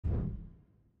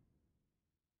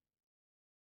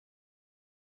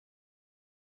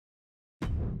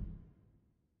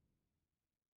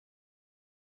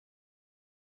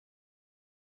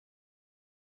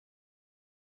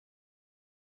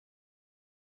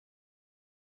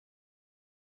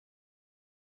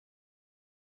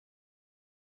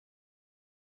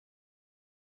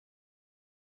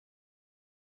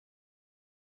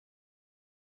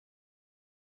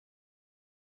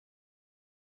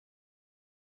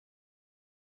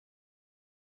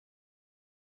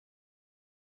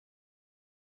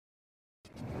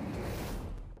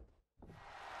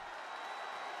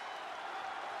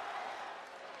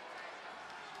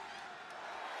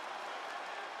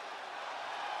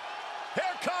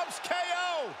Here comes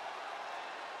KO.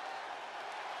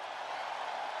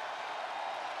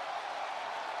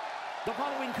 The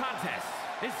following contest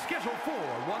is scheduled for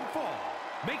one fall.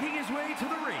 Making his way to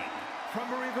the ring from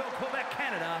Marieville, Quebec,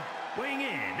 Canada, weighing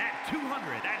in at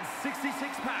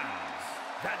 266 pounds,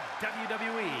 the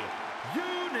WWE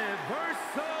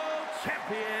Universal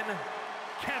Champion,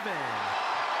 Kevin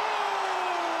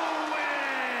Owens!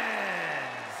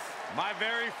 My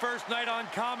very first night on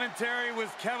commentary was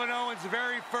Kevin Owens'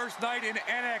 very first night in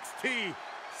NXT.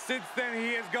 Since then,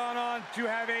 he has gone on to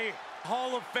have a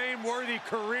Hall of Fame-worthy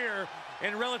career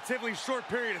in a relatively short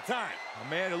period of time. A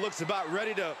man who looks about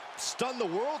ready to stun the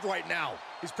world right now.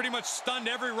 He's pretty much stunned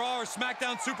every Raw or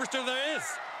SmackDown superstar there is.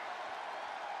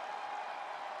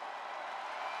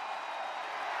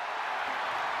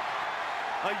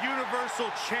 A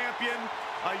Universal Champion,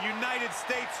 a United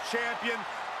States Champion,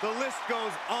 the list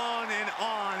goes on,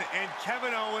 and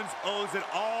Kevin Owens owes it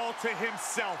all to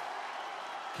himself.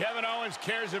 Kevin Owens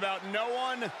cares about no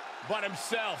one but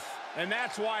himself, and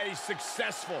that's why he's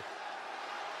successful.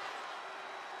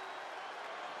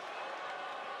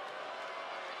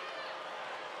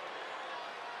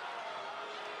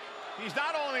 He's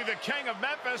not only the king of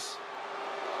Memphis,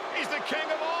 he's the king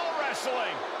of all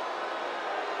wrestling.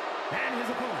 And his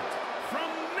opponent from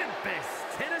Memphis,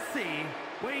 Tennessee,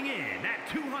 weighing in at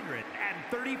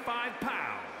 235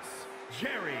 pounds,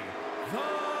 Jerry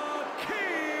the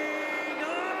King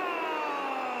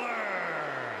Lawler.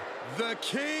 The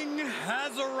King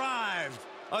has arrived.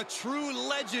 A true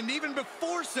legend even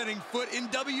before setting foot in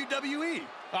WWE. He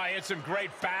had some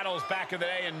great battles back in the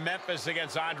day in Memphis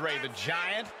against Andre the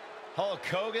Giant, Hulk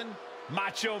Hogan,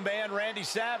 Macho Man Randy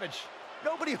Savage.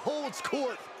 Nobody holds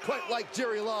court quite like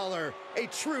Jerry Lawler, a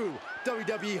true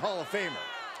WWE Hall of Famer.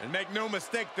 And make no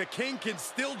mistake, the King can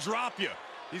still drop you.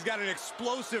 He's got an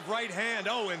explosive right hand.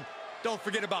 Oh, and don't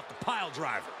forget about the pile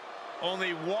driver.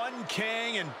 Only one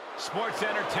king in sports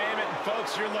entertainment, and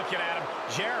folks, you're looking at him,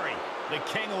 Jerry, the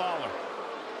King Lawler.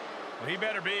 Well, he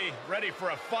better be ready for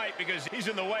a fight because he's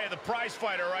in the way of the prize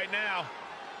fighter right now.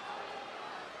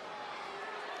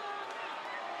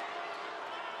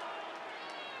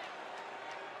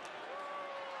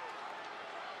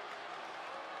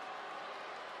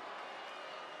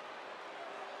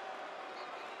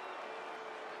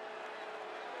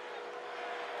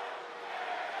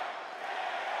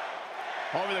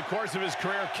 Over the course of his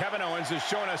career, Kevin Owens has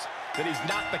shown us that he's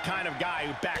not the kind of guy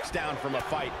who backs down from a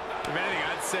fight. If anything,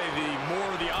 I'd say the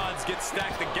more the odds get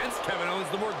stacked against Kevin Owens,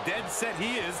 the more dead set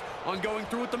he is on going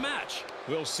through with the match.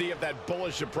 We'll see if that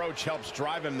bullish approach helps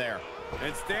drive him there.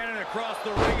 And standing across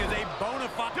the ring is a bona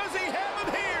fide. Does he have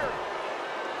him here?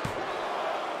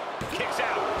 Kicks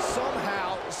out.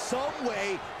 Somehow, some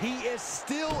way, he is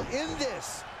still in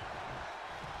this.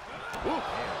 Ooh,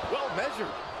 well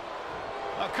measured.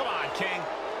 Oh, come on, King.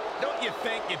 Don't you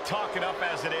think you talk it up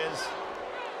as it is?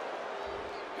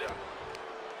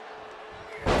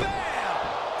 Bam!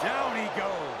 Down he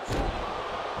goes.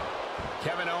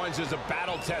 Kevin Owens is a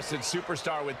battle-tested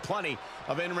superstar with plenty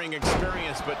of in-ring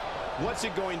experience, but what's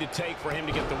it going to take for him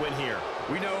to get the win here?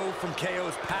 We know from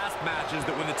KO's past matches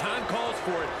that when the time calls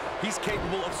for it, he's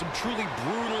capable of some truly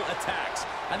brutal attacks.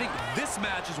 I think this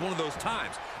match is one of those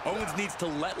times. Owens needs to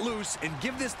let loose and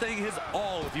give this thing his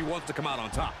all if he wants to come out on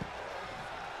top.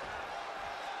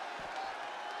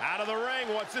 Out of the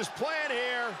ring, what's his plan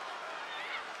here?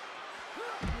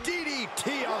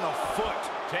 DDT on the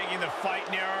foot. Taking the fight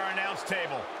near our announce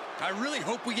table. I really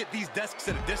hope we get these desks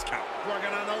at a discount.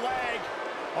 Working on the leg.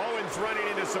 Owens running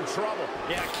into some trouble.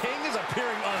 Yeah, King is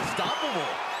appearing unstoppable.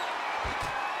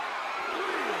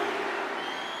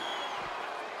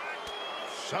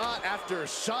 Shot after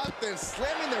shot, then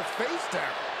slamming their face down.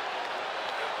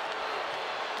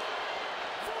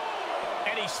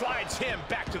 And he slides him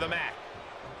back to the mat.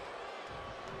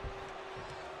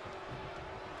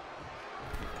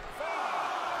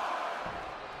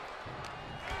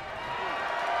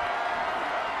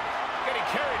 Getting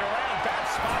carried around, bad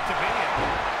spot to be in.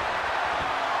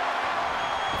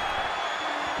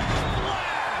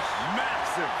 Splash!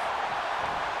 Massive.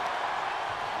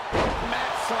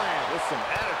 Mat slam with some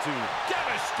attitude.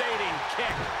 Devastating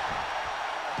kick.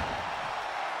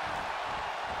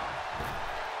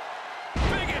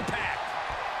 Big impact.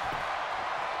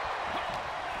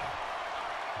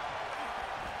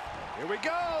 Here we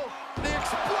go. The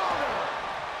Exploder.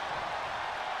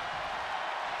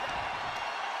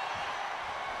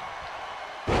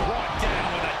 Brought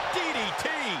down with a DDT.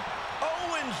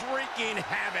 Owens wreaking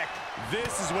havoc.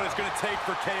 This is what it's going to take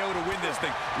for KO to win this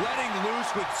thing. Letting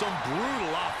loose with some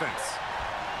brutal offense.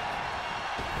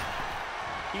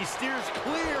 He steers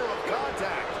clear of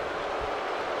contact.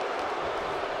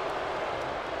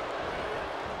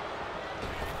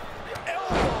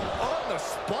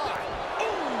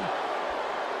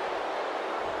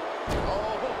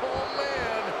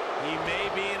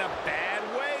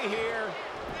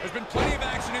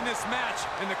 this match,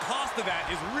 and the cost of that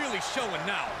is really showing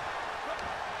now.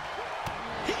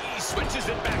 He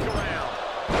switches it back around.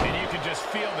 And you can just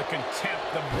feel the contempt,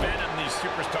 the venom these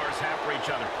superstars have for each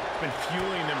other. It's been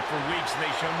fueling them for weeks, and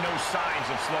they show no signs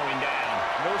of slowing down.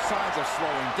 No signs of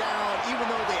slowing down, even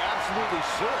though they absolutely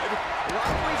should.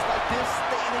 Rivalries like this,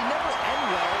 they never end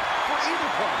well for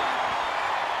either party.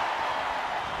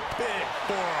 Big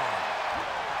forearm.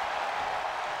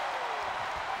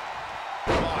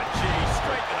 Oh, gee,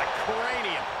 straight to the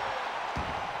cranium.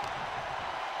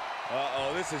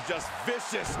 Uh-oh, this is just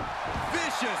vicious,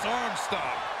 vicious arm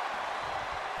stomp.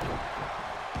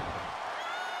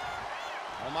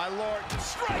 Oh, my Lord.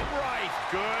 Straight right.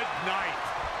 Good night.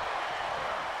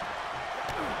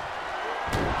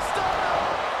 Stunner!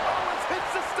 Owens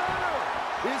hits the stunner!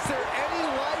 Is there any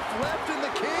life left in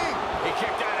the King? He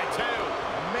kicked out at 2.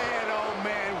 Man, oh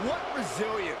man, what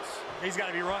resilience. He's got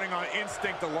to be running on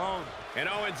instinct alone. And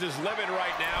Owens is livid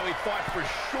right now. He thought for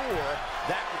sure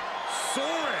that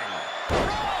soaring.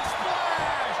 Frog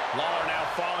splash! Lawler now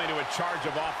falling to a charge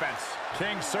of offense.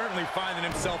 King certainly finding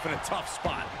himself in a tough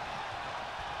spot.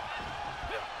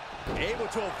 Able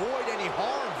to avoid any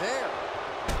harm there.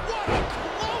 What a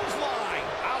clothesline!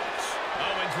 Ouch.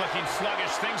 Owens looking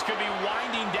sluggish. Things could be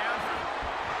winding down.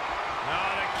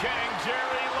 Now the King,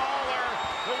 Jerry Lawler,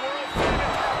 the world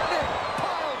famous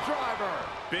Pile driver!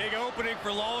 Big opening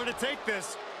for Lawler to take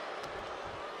this.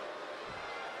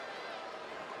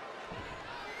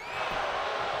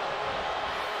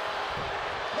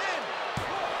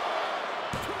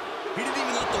 He didn't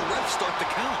even let the ref start the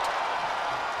count.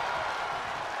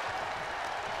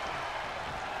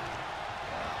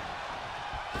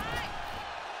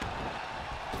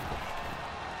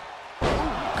 Oh,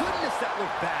 goodness, that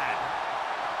looked bad.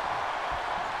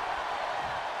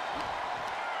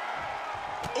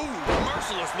 Ooh,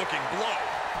 merciless looking blow.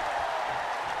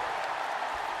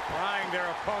 Prying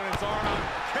their opponent's arm out.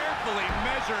 Carefully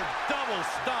measured double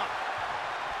stop.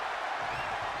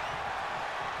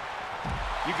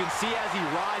 You can see as he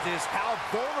rises how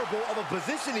vulnerable of a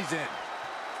position he's in.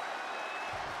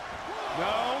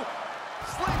 No.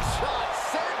 Slingshot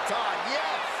senton,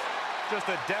 yes! Just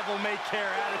a devil-may-care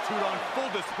attitude on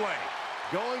full display.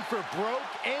 Going for broke,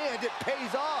 and it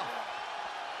pays off.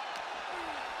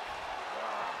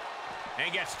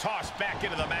 and gets tossed back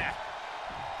into the mat.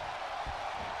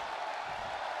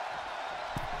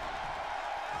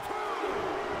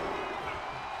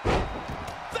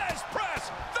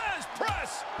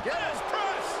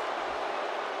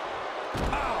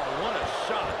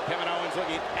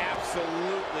 Looking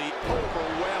absolutely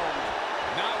overwhelmed.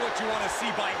 Not what you want to see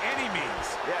by any means.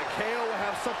 Yeah, KO will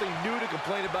have something new to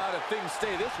complain about if things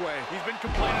stay this way. He's been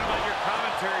complaining about your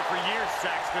commentary for years,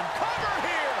 Saxton. Cover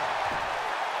here!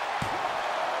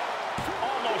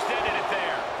 Almost ended it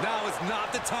there. Now is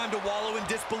not the time to wallow in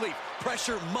disbelief.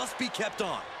 Pressure must be kept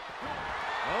on.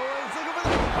 Owens looking for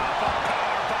the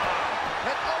powerbomb.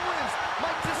 And Owens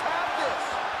might just have this.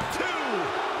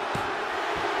 2.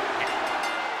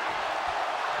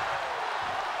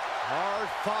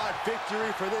 Hard-fought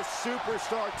victory for this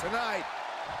superstar tonight.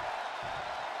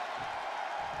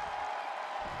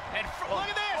 And look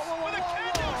at this! With a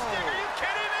kendo stick! Are you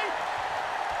kidding me?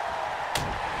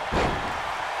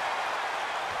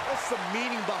 What's the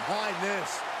meaning behind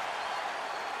this?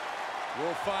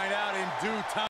 We'll find out in due time.